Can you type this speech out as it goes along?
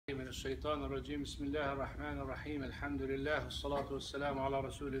الشيطان الرجيم. بسم الله الرحمن الرحيم. الحمد لله والصلاة والسلام على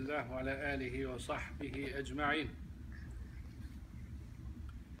رسول الله وعلى آله وصحبه أجمعين.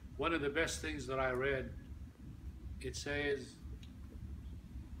 One of the best things that I read, it says,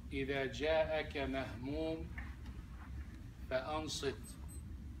 إذا جاءك مهموم فأنصت.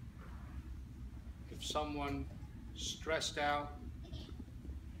 If someone stressed out,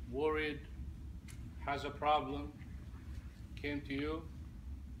 worried, has a problem, came to you,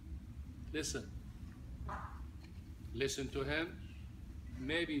 listen. Listen to him.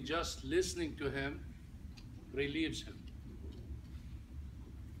 Maybe just listening to him relieves him.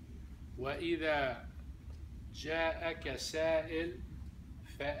 وَإِذَا جَاءَكَ سَائِلٌ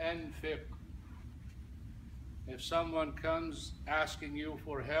فَأَنْفِقْ. If someone comes asking you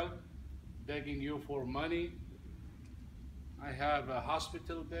for help, begging you for money, I have a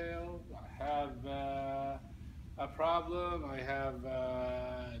hospital bill, I have a problem, I have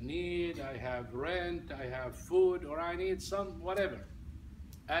a need, I have rent, I have food, or I need some whatever.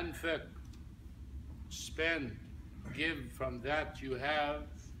 Anfiq, spend, give from that you have,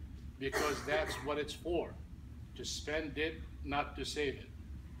 because that's what it's for, to spend it, not to save it.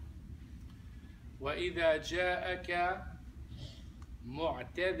 وَإِذَا جَاءَكَ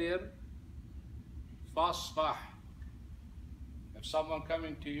المعتذر فاصفح. If someone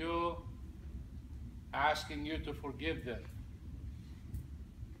coming to you asking you to forgive them,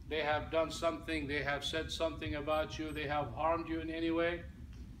 they have done something, they have said something about you, they have harmed you in any way,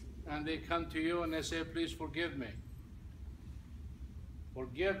 and they come to you and they say, please forgive me.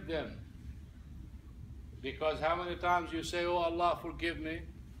 Forgive them. Because how many times you say, oh Allah, forgive me?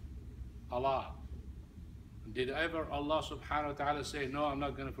 Allah. Did ever Allah subhanahu wa ta'ala say, no, I'm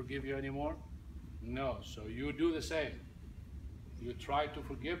not going to forgive you anymore? No. So you do the same. You try to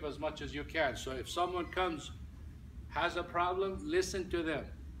forgive as much as you can. So if someone comes, has a problem, listen to them.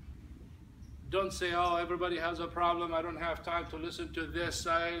 Don't say, oh, everybody has a problem, I don't have time to listen to this,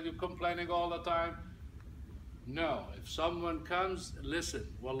 I'm complaining all the time. No, if someone comes, listen.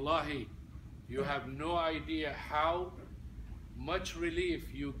 Wallahi, you have no idea how much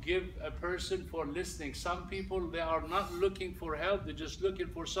relief you give a person for listening. Some people, they are not looking for help, they're just looking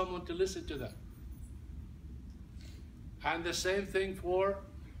for someone to listen to them. And the same thing for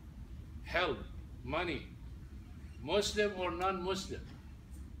help, money, Muslim or non-Muslim.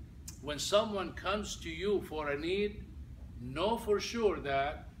 When someone comes to you for a need, know for sure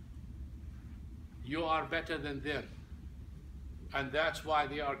that you are better than them. And that's why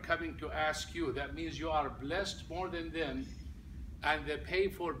they are coming to ask you. That means you are blessed more than them. And the pay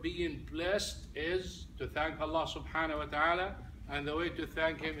for being blessed is to thank Allah subhanahu wa ta'ala. And the way to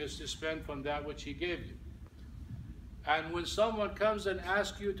thank Him is to spend from that which He gave you. And when someone comes and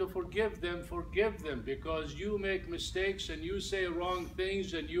asks you to forgive them because you make mistakes and you say wrong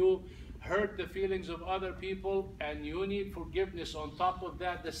things and you hurt the feelings of other people and you need forgiveness on top of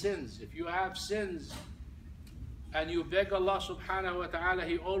that, the sins. If you have sins and you beg Allah subhanahu wa ta'ala,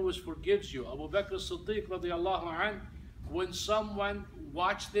 He always forgives you. Abu Bakr as-Siddiq radiallahu anh, when someone,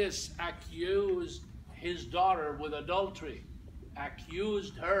 watch this, accused his daughter with adultery,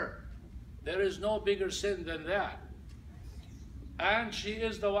 accused her. There is no bigger sin than that. And she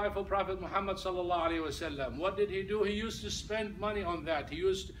is the wife of Prophet Muhammad sallallahu alaihi wasallam. What did he do? He used to spend money on that.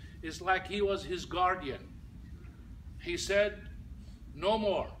 It's like he was his guardian. He said, no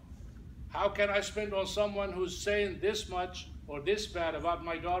more. How can I spend on someone who's saying this much or this bad about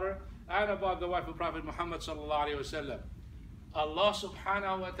my daughter and about the wife of Prophet Muhammad sallallahu alaihi wasallam? Allah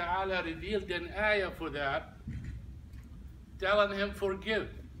subhanahu wa ta'ala revealed an ayah for that, telling him forgive,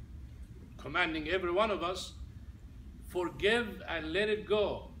 commanding every one of us, forgive and let it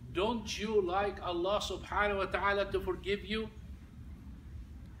go. Don't you like Allah subhanahu wa ta'ala to forgive you?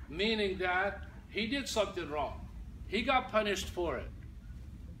 Meaning that he did something wrong. He got punished for it.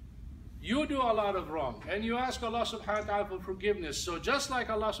 You do a lot of wrong and you ask Allah subhanahu wa ta'ala for forgiveness. So just like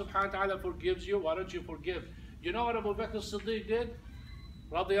Allah subhanahu wa ta'ala forgives you, why don't you forgive? You know what Abu Bakr as-Siddiq did?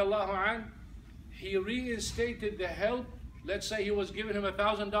 Radiallahu anh, he reinstated the help. Let's say he was giving him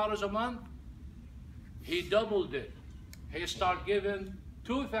 $1,000 a month. He doubled it. He started giving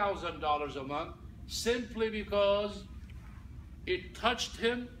 $2,000 a month simply because it touched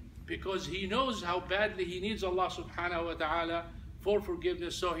him, because he knows how badly he needs Allah subhanahu wa ta'ala for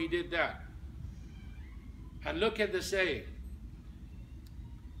forgiveness, so he did that. And look at the saying,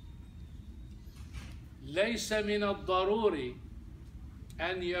 ليس من الضروري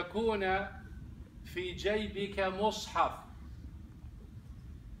أن يكون في جيبك مصحف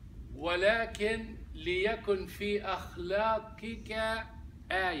ولكن ليكن في أخلاقك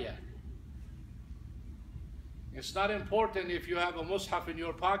آية. It's not important if you have a mushaf in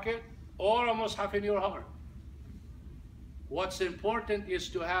your pocket or a mushaf in your heart. What's important is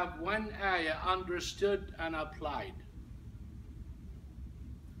to have one ayah understood and applied.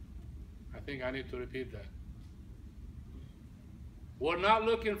 I think I need to repeat that. We're not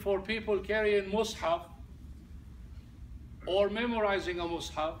looking for people carrying mushaf or memorizing a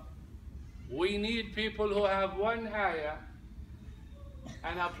mushaf. We need people who have one ayah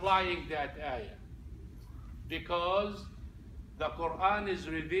and applying that ayah. Because the Quran is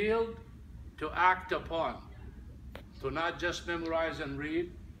revealed to act upon, to not just memorize and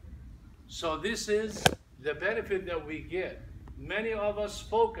read. So this is the benefit that we get. Many of us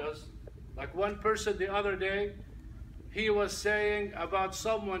focus, like one person the other day, he was saying about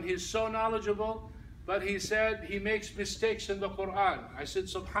someone, he's so knowledgeable, but he said he makes mistakes in the Quran. I said,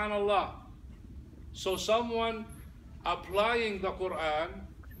 subhanallah. So someone applying the Quran,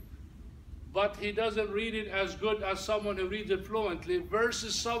 but he doesn't read it as good as someone who reads it fluently,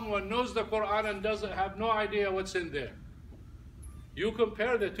 versus someone knows the Quran and doesn't have no idea what's in there. You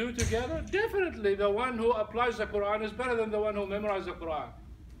compare the two together, definitely the one who applies the Quran is better than the one who memorizes the Quran.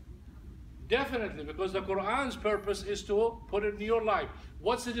 Definitely, because the Quran's purpose is to put it in your life.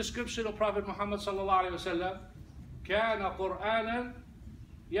 What's the description of Prophet Muhammad sallallahu alaihi wasallam? كَانَ قُرْآنًا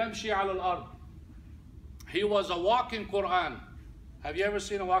يَمْشِي عَلَى الْأَرْضِ. He was a walking Quran. Have you ever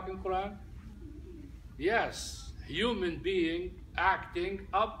seen a walking Quran? Yes, human being acting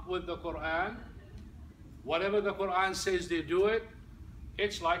up with the Quran. Whatever the Quran says they do it,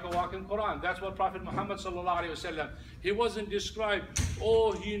 it's like a walking Quran. That's what Prophet Muhammad sallallahu alaihi wasallam, he wasn't described,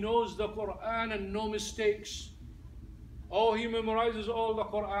 oh, he knows the Quran and no mistakes. Oh, he memorizes all the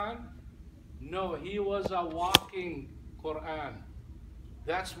Quran. No, he was a walking Quran.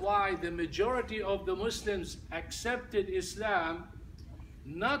 That's why the majority of the Muslims accepted Islam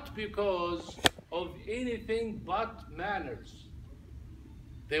not because of anything but manners.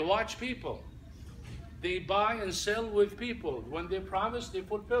 They watch people. They buy and sell with people. When they promise, they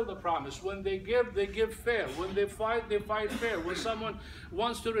fulfill the promise. When they give fair. When they fight fair. When someone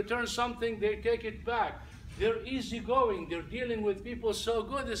wants to return something, they take it back. They're easygoing. They're dealing with people so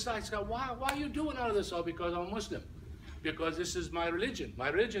good. It's like, why are you doing all of this? Oh, because I'm Muslim. Because this is my religion. My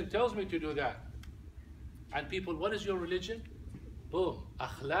religion tells me to do that. And people, what is your religion? Boom.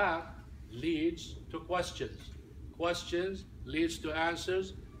 Akhlaq leads to questions. Questions leads to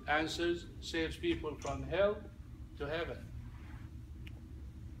answers. Answers saves people from hell to heaven.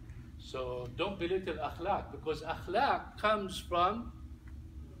 So don't belittle akhlaq, because akhlaq comes from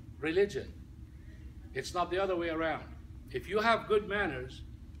religion. It's not the other way around. If you have good manners,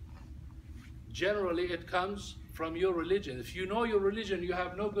 generally it comes from your religion. If you know your religion, you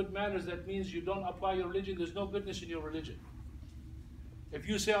have no good manners, that means you don't apply your religion, there's no goodness in your religion. If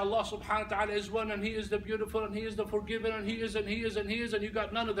you say Allah subhanahu wa ta'ala is one and He is the beautiful and He is the forgiving and He is and He is and He is, and you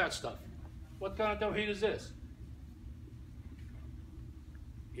got none of that stuff, what kind of tawheed is this?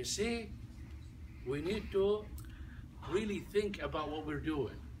 You see, we need to really think about what we're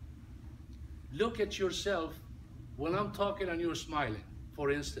doing. Look at yourself when I'm talking and you're smiling, for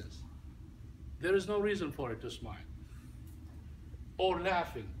instance. There is no reason for it to smile. Or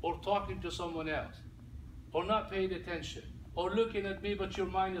laughing, or talking to someone else, or not paying attention, or looking at me but your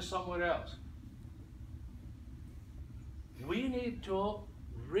mind is somewhere else. We need to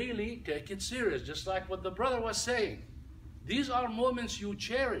really take it serious, just like what the brother was saying. These are moments you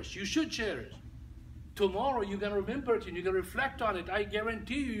cherish, you should cherish. Tomorrow you're going to remember it and you're going to reflect on it. I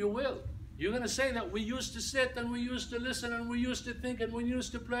guarantee you will. You're going to say that we used to sit and we used to listen and we used to think and we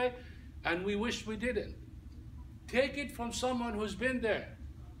used to play and we wish we didn't. Take it from someone who's been there.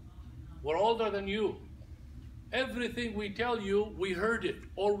 We're older than you. Everything we tell you, we heard it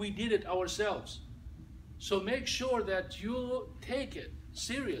or we did it ourselves. So make sure that you take it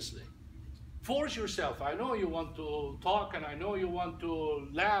seriously. Force yourself. I know you want to talk and I know you want to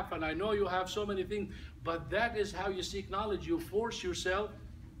laugh and I know you have so many things, but that is how you seek knowledge. You force yourself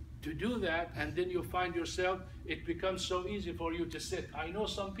to do that, and then you find yourself, it becomes so easy for you to sit. I know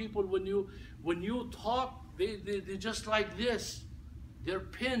some people, when you talk, they're just like this. They're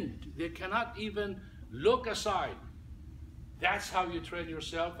pinned. They cannot even look aside. That's how you train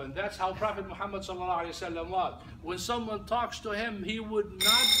yourself, and that's how Prophet Muhammad sallallahu alaihi wasallam was. When someone talks to him, he would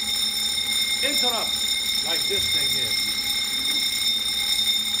not interrupt like this thing here.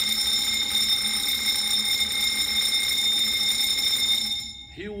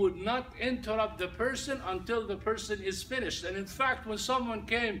 He would not interrupt the person until the person is finished. And in fact, when someone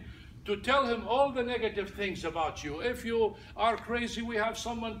came to tell him all the negative things about you. If you are crazy, we have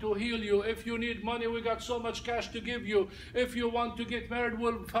someone to heal you. If you need money, we got so much cash to give you. If you want to get married,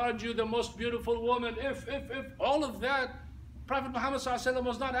 we'll find you the most beautiful woman. If all of that, Prophet Muhammad ﷺ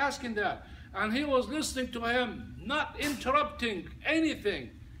was not asking that. And he was listening to him, not interrupting anything.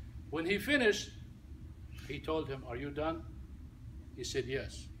 When he finished, he told him, "Are you done?" He said,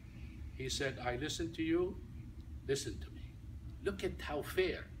 "Yes." He said, "I listened to you, listen to me." Look at how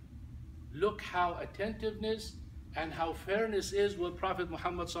fair. Look how attentiveness and how fairness is with Prophet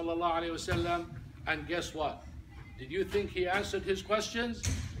Muhammad ﷺ. And guess what? Did you think he answered his questions?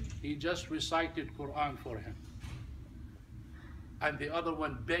 He just recited Quran for him. And the other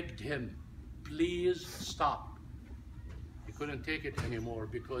one begged him, "Please stop." He couldn't take it anymore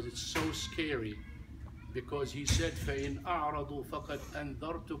because it's so scary. Because he said, فَإِنْ أَعْرَضُوا فَقَدْ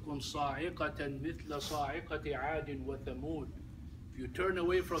أَنذَرْتُكُمْ صَاعِقَةً مِثْلَ صَاعِقَةِ عَادٍ وَثَمُودٍ. If you turn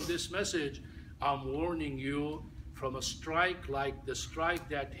away from this message, I'm warning you from a strike like the strike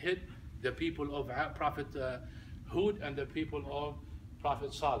that hit the people of Prophet Hud and the people of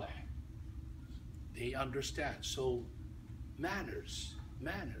Prophet Saleh. They understand. So manners,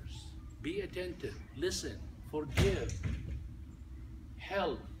 be attentive, listen, forgive,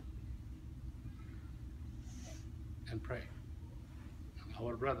 help, and pray.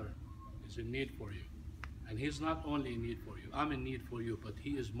 Our brother is in need for you. And he's not only in need for you, I'm in need for you, but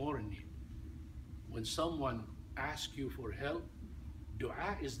he is more in need. When someone asks you for help,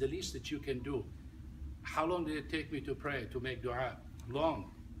 dua is the least that you can do. How long did it take me to pray, to make dua?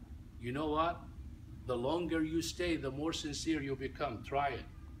 Long. You know what? The longer you stay, the more sincere you become. Try it.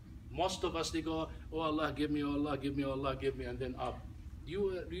 Most of us, they go, "Oh Allah, give me, oh Allah, give me, oh Allah, give me," and then up.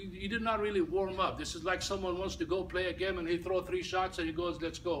 You did not really warm up. This is like someone wants to go play a game and he throws 3 shots and he goes,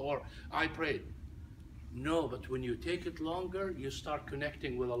 "Let's go," or "I prayed." No, but when you take it longer, you start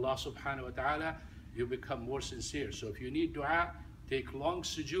connecting with Allah subhanahu wa ta'ala, you become more sincere. So if you need dua, take long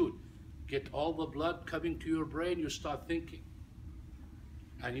sujood. Get all the blood coming to your brain, you start thinking.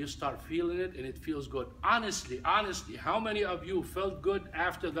 And you start feeling it and it feels good. Honestly, how many of you felt good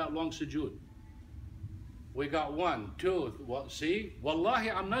after that long sujood? We got 1, 2, well, see?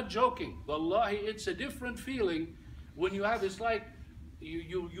 Wallahi, I'm not joking. Wallahi, it's a different feeling when you have, it's like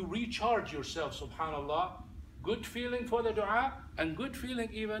you recharge yourself, subhanallah. Good feeling for the dua and good feeling,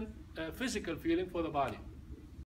 even physical feeling for the body.